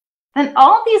better, then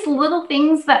all these little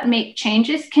things that make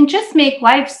changes can just make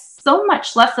life so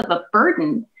much less of a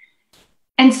burden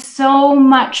and so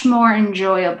much more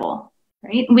enjoyable,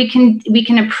 right? We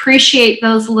can appreciate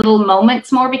those little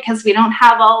moments more because we don't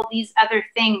have all these other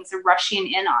things rushing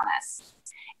in on us.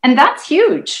 And that's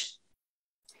huge.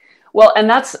 Well, and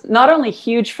that's not only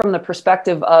huge from the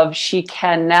perspective of she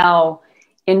can now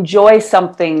enjoy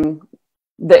something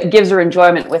that gives her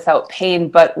enjoyment without pain,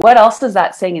 but what else is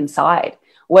that saying inside?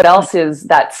 What else is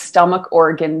that stomach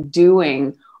organ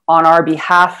doing on our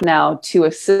behalf now to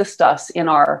assist us in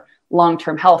our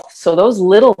long-term health? So those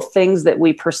little things that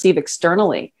we perceive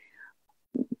externally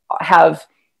have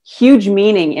huge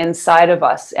meaning inside of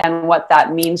us, and what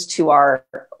that means to our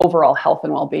overall health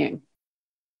and well-being.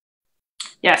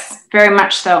 Yes, very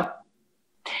much so.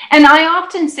 And I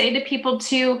often say to people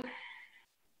too,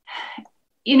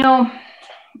 you know,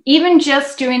 even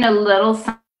just doing a little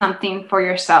something for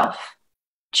yourself,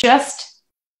 just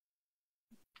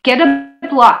get a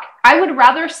block. I would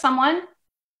rather someone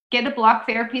get a block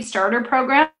therapy starter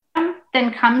program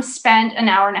than come spend an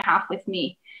hour and a half with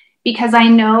me, because I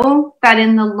know that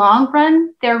in the long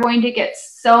run, they're going to get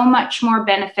so much more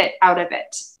benefit out of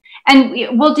it.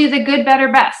 And we'll do the good,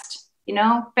 better, best. You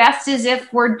know, best is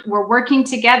if we're working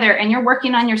together and you're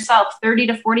working on yourself 30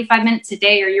 to 45 minutes a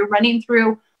day, or you're running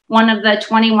through one of the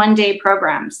 21-day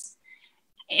programs.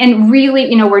 And really,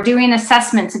 you know, we're doing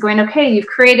assessments and going, okay, you've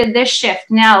created this shift.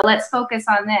 Now let's focus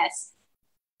on this.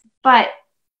 But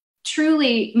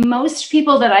truly, most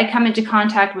people that I come into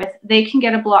contact with, they can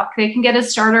get a block, they can get a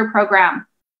starter program.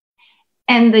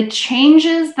 And the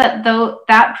changes that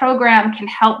that program can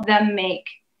help them make.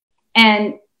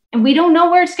 And we don't know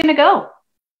where it's going to go.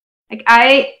 Like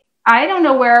I don't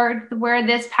know where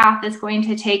this path is going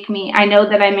to take me. I know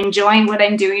that I'm enjoying what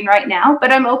I'm doing right now,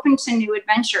 but I'm open to new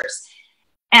adventures,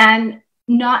 and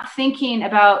not thinking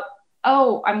about,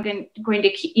 oh, I'm going to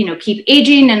keep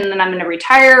aging and then I'm going to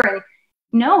retire. And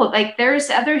no, like there's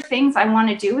other things I want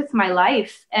to do with my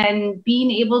life, and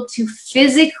being able to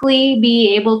physically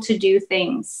be able to do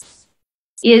things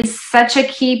is such a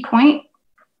key point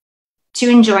to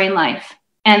enjoying life.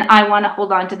 And I want to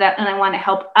hold on to that, and I want to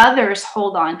help others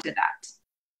hold on to that.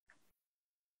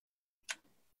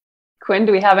 Quinn,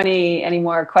 do we have any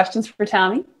more questions for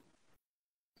Tami?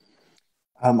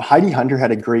 Heidi Hunter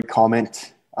had a great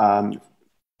comment.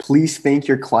 Please thank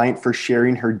your client for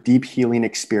sharing her deep healing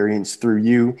experience through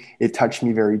you. It touched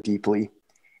me very deeply.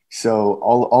 So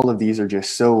all of these are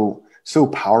just so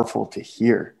powerful to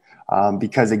hear.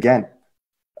 Because again,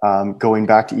 going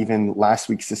back to even last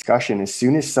week's discussion, as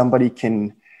soon as somebody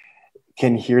can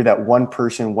hear that one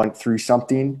person went through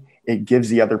something, it gives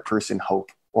the other person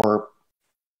hope, or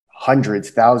hundreds,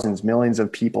 thousands, millions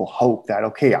of people hope that,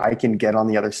 okay, I can get on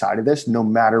the other side of this no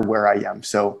matter where I am.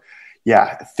 So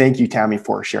yeah, thank you, Tami,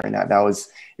 for sharing that. That was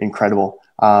incredible.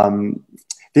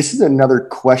 This is another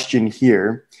question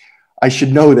here. I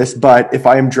should know this, but if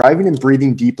I am driving and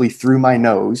breathing deeply through my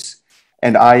nose,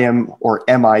 and I am, or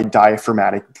am I,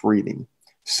 diaphragmatic breathing?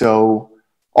 So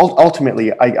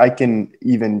ultimately, I can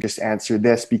even just answer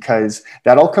this, because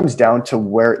that all comes down to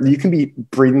where you can be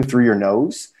breathing through your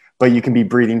nose, but you can be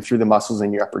breathing through the muscles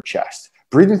in your upper chest.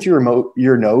 Breathing through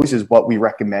your nose is what we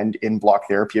recommend in block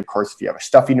therapy. Of course, if you have a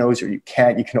stuffy nose or you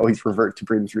can't, you can always revert to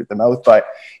breathing through the mouth. But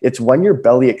it's when your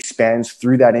belly expands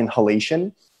through that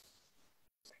inhalation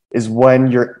is when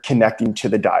you're connecting to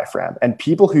the diaphragm. And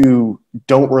people who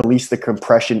don't release the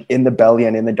compression in the belly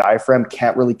and in the diaphragm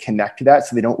can't really connect to that,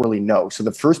 so they don't really know. So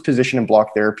the first position in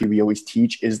block therapy we always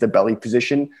teach is the belly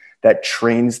position that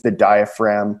trains the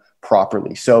diaphragm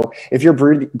properly. So if you're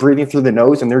breathing through the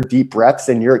nose and they're deep breaths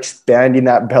and you're expanding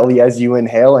that belly as you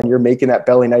inhale and you're making that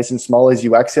belly nice and small as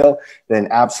you exhale, then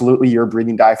absolutely you're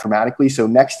breathing diaphragmatically. So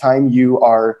next time you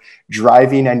are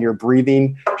driving and you're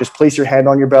breathing, just place your hand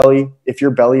on your belly. If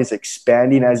your belly is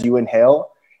expanding as you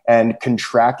inhale and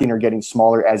contracting or getting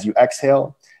smaller as you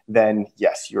exhale, then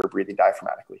yes, you're breathing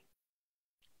diaphragmatically.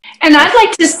 And I'd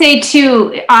like to say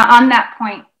too, on that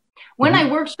point, when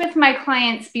I worked with my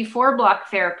clients before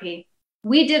block therapy,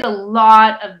 we did a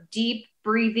lot of deep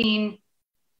breathing,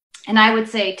 and I would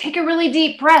say, take a really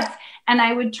deep breath. And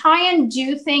I would try and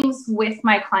do things with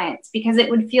my clients because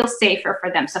it would feel safer for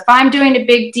them. So if I'm doing a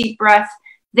big, deep breath,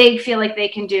 they'd feel like they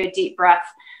can do a deep breath.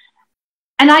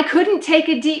 And I couldn't take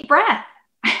a deep breath.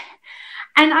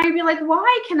 And I'd be like,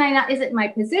 why can I not? Is it my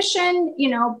position?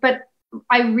 You know, but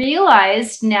I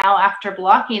realized now after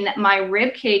blocking that my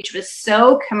rib cage was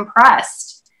so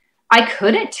compressed, I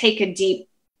couldn't take a deep,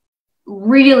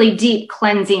 really deep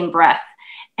cleansing breath.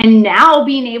 And now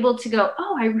being able to go,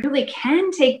 oh, I really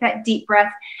can take that deep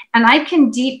breath, and I can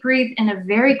deep breathe in a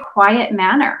very quiet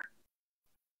manner.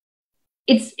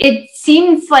 It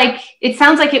sounds like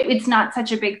it's not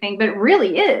such a big thing, but it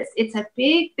really is. It's a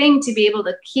big thing to be able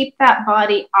to keep that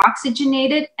body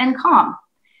oxygenated and calm,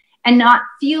 and not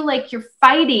feel like you're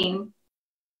fighting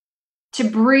to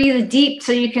breathe deep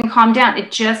so you can calm down.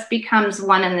 It just becomes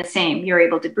one and the same. You're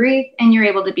able to breathe and you're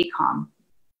able to be calm.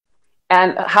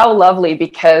 And how lovely,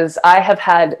 because I have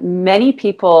had many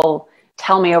people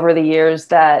tell me over the years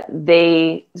that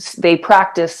they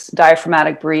practice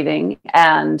diaphragmatic breathing.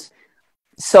 And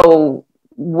so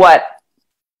what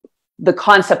the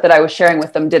concept that I was sharing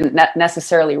with them didn't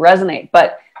necessarily resonate,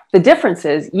 but the difference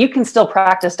is you can still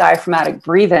practice diaphragmatic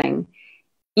breathing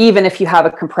even if you have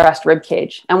a compressed rib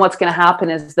cage. And what's going to happen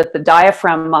is that the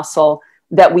diaphragm muscle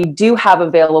that we do have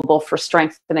available for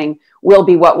strengthening will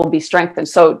be what will be strengthened.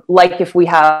 So like if we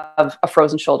have a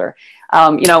frozen shoulder,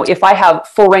 you know, if I have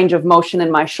full range of motion in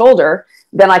my shoulder,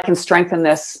 then I can strengthen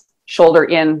this shoulder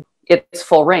in its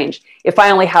full range. If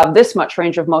I only have this much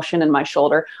range of motion in my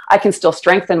shoulder, I can still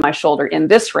strengthen my shoulder in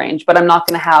this range, but I'm not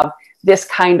going to have this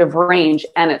kind of range.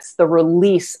 And it's the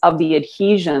release of the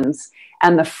adhesions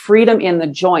and the freedom in the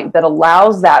joint that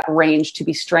allows that range to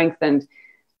be strengthened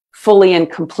fully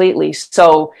and completely.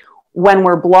 So when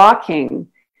we're blocking,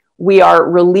 we are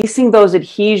releasing those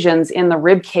adhesions in the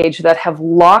rib cage that have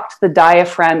locked the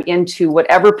diaphragm into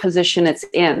whatever position it's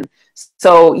in.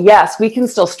 So yes, we can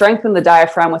still strengthen the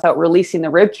diaphragm without releasing the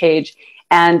rib cage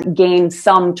and gain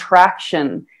some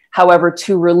traction. However,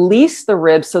 to release the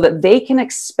ribs so that they can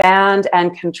expand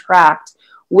and contract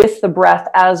with the breath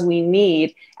as we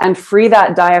need and free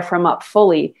that diaphragm up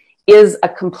fully is a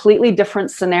completely different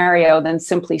scenario than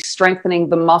simply strengthening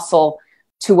the muscle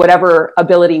to whatever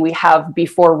ability we have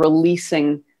before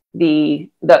releasing the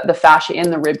fascia in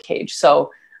the rib cage.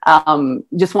 So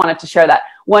just wanted to share that.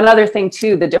 One other thing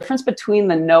too, the difference between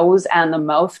the nose and the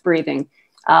mouth breathing.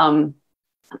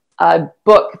 A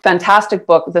book, fantastic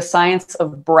book, The Science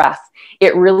of Breath.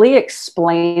 It really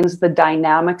explains the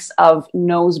dynamics of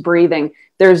nose breathing.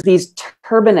 There's these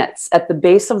turbinates at the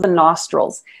base of the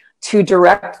nostrils to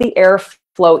direct the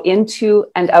airflow into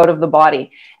and out of the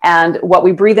body. And what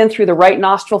we breathe in through the right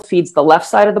nostril feeds the left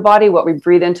side of the body. What we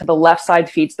breathe into the left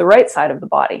side feeds the right side of the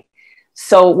body.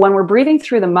 So when we're breathing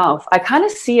through the mouth, I kind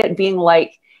of see it being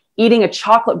like eating a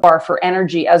chocolate bar for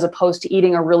energy as opposed to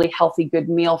eating a really healthy, good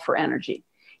meal for energy.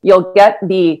 You'll get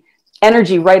the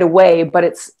energy right away, but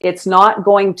it's not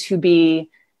going to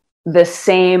be the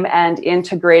same and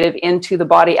integrated into the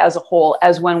body as a whole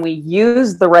as when we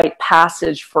use the right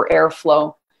passage for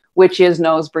airflow, which is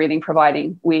nose breathing,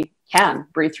 providing we can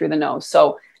breathe through the nose.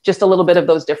 So just a little bit of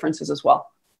those differences as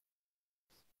well.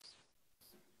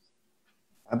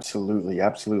 Absolutely,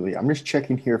 absolutely. I'm just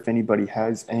checking here if anybody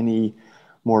has any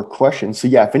more questions. So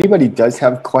yeah, if anybody does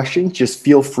have questions, just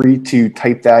feel free to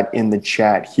type that in the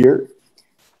chat here.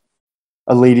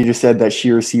 A lady just said that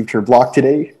she received her block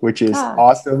today, which is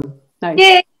awesome. Nice.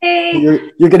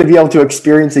 Yay! You're going to be able to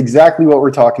experience exactly what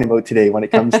we're talking about today when it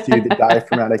comes to the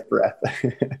diaphragmatic breath.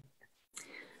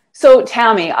 So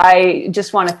Tami, I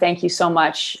just want to thank you so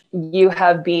much. You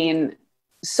have been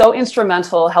so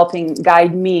instrumental helping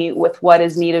guide me with what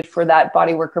is needed for that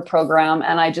body worker program.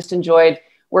 And I just enjoyed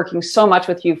working so much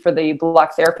with you for the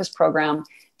Block Therapist program.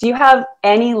 Do you have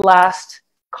any last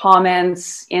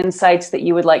comments, insights that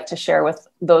you would like to share with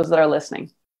those that are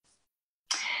listening?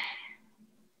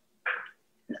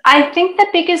 I think the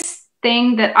biggest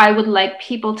thing that I would like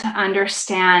people to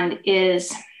understand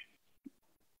is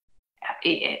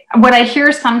what I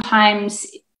hear sometimes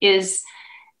is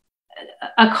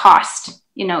a cost.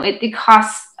 You know, it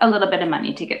costs a little bit of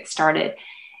money to get started.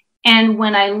 And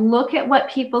when I look at what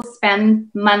people spend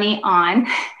money on,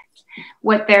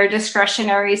 what their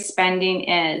discretionary spending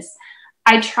is,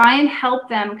 I try and help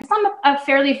them, because I'm a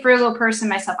fairly frugal person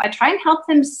myself, I try and help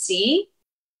them see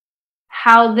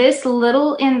how this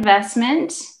little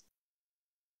investment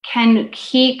can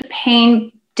keep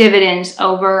paying dividends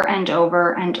over and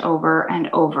over and over and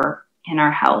over in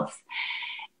our health.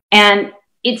 And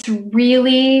it's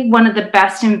really one of the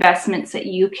best investments that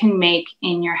you can make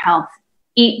in your health.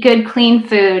 Eat good, clean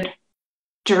food,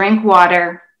 drink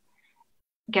water,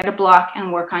 get a block,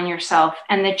 and work on yourself.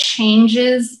 And the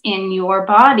changes in your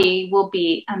body will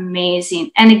be amazing.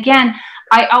 And again,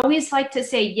 I always like to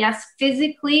say, yes,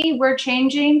 physically we're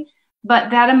changing,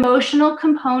 but that emotional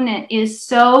component is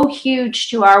so huge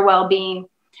to our well-being.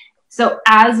 So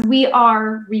as we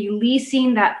are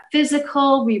releasing that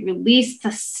physical, we release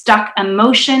the stuck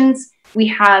emotions, we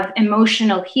have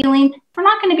emotional healing. We're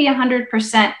not going to be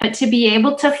 100%, but to be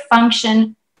able to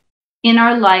function in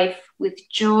our life with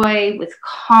joy, with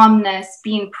calmness,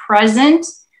 being present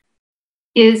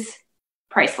is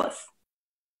priceless.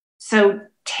 So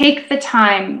take the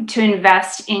time to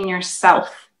invest in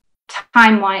yourself,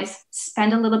 time-wise,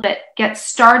 spend a little bit, get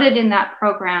started in that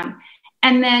program,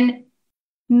 and then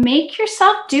make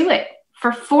yourself do it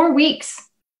for 4 weeks.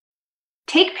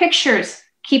 Take pictures,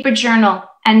 keep a journal,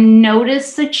 and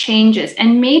notice the changes.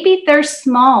 And maybe they're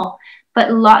small,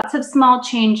 but lots of small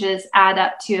changes add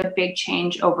up to a big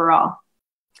change overall.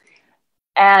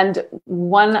 And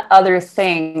one other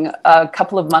thing, a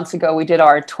couple of months ago, we did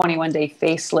our 21-day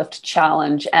facelift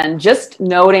challenge, and just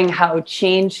noting how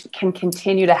change can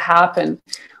continue to happen.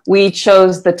 We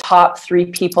chose the top 3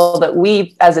 people that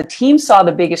we as a team saw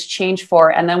the biggest change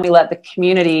for, and then we let the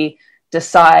community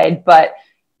decide. But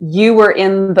you were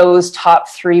in those top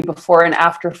 3 before and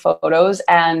after photos,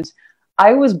 and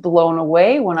I was blown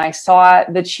away when I saw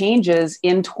the changes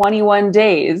in 21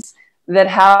 days that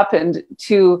happened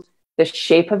to the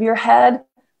shape of your head,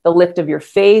 the lift of your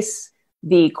face,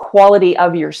 the quality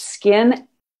of your skin.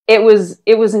 It was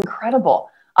incredible.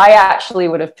 I actually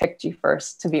would have picked you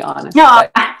first, to be honest. No,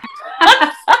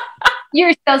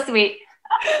 you're so sweet.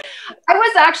 I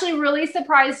was actually really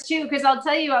surprised too, because I'll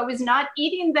tell you, I was not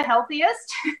eating the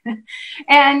healthiest.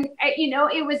 And, you know,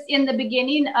 it was in the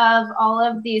beginning of all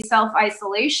of the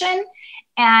self-isolation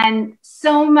and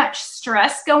so much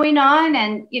stress going on,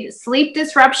 and sleep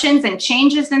disruptions and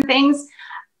changes and things.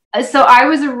 So I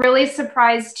was really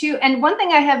surprised too. And one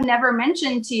thing I have never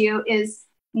mentioned to you is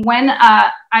when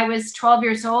I was 12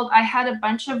 years old, I had a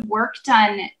bunch of work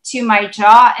done to my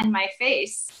jaw and my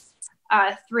face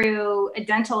through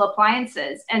dental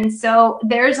appliances. And so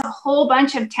there's a whole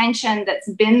bunch of tension that's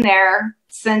been there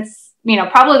since, you know,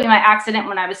 probably my accident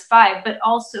when I was 5, but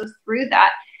also through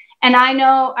that. And I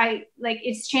know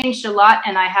it's changed a lot,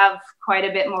 and I have quite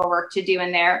a bit more work to do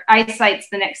in there. Eyesight's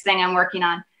the next thing I'm working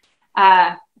on.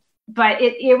 But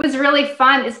it was really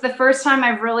fun. It's the first time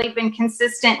I've really been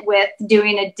consistent with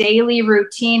doing a daily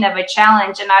routine of a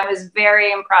challenge, and I was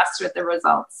very impressed with the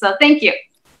results. So thank you.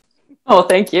 Oh,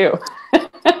 thank you.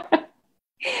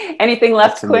 Anything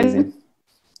left, Quinn?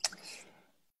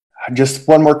 Just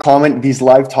one more comment. These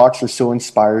live talks are so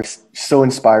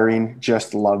inspiring.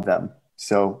 Just love them.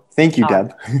 So thank you,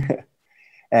 Deb.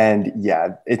 And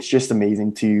yeah, it's just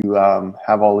amazing to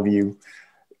have all of you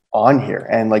on here,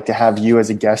 and like to have you as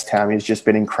a guest, Tami, has just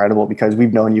been incredible, because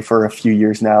we've known you for a few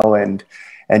years now, and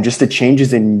just the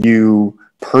changes in you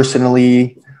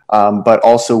personally, but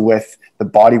also with the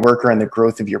Body Worker and the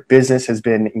growth of your business has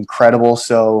been incredible.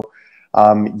 So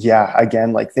yeah,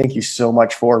 again, like, thank you so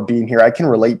much for being here. I can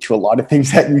relate to a lot of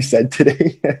things that you said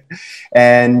today.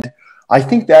 And I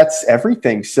think that's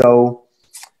everything. So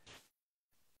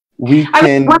we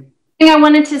can... One thing I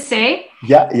wanted to say.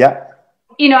 Yeah.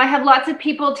 You know, I have lots of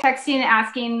people texting,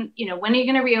 asking, you know, when are you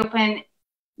going to reopen?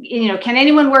 You know, can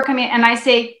anyone work on me? And I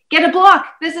say, get a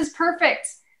block. This is perfect.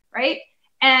 Right.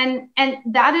 And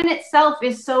that in itself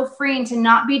is so freeing, to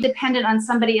not be dependent on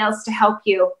somebody else to help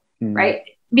you. Right.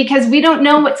 Because we don't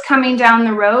know what's coming down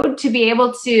the road. To be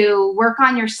able to work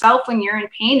on yourself when you're in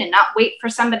pain and not wait for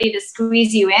somebody to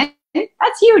squeeze you in,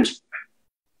 that's huge.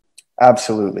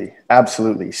 Absolutely.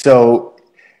 Absolutely. So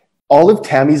all of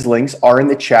Tami's links are in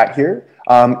the chat here.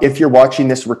 If you're watching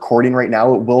this recording right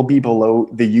now, it will be below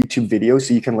the YouTube video,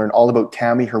 so you can learn all about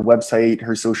Tami, her website,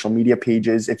 her social media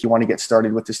pages. If you want to get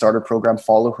started with the starter program,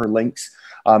 follow her links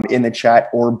in the chat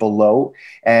or below.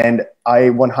 And I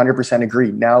 100%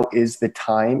 agree. Now is the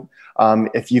time.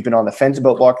 If you've been on the fence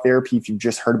about block therapy, if you've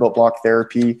just heard about block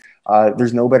therapy,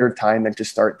 there's no better time than to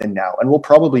start than now. And we'll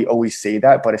probably always say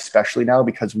that, but especially now,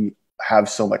 because we have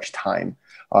so much time,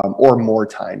 or more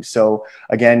time. So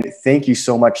again, thank you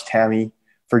so much, Tami,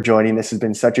 for joining. This has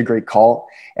been such a great call.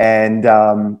 And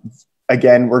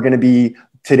again, we're going to be,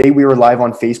 today we were live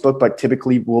on Facebook, but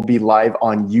typically we'll be live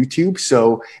on YouTube.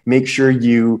 So make sure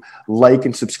you like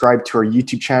and subscribe to our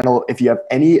YouTube channel. If you have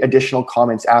any additional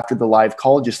comments after the live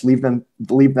call, just leave them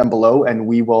below and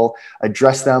we will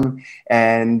address them.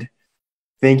 And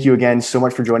thank you again so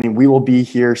much for joining. We will be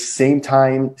here same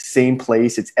time, same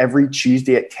place. It's every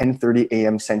Tuesday at 10:30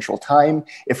 a.m. Central Time.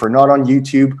 If we're not on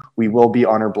YouTube, we will be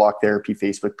on our Block Therapy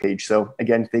Facebook page. So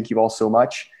again, thank you all so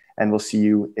much, and we'll see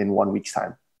you in 1 week's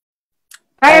time.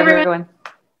 Bye, everyone.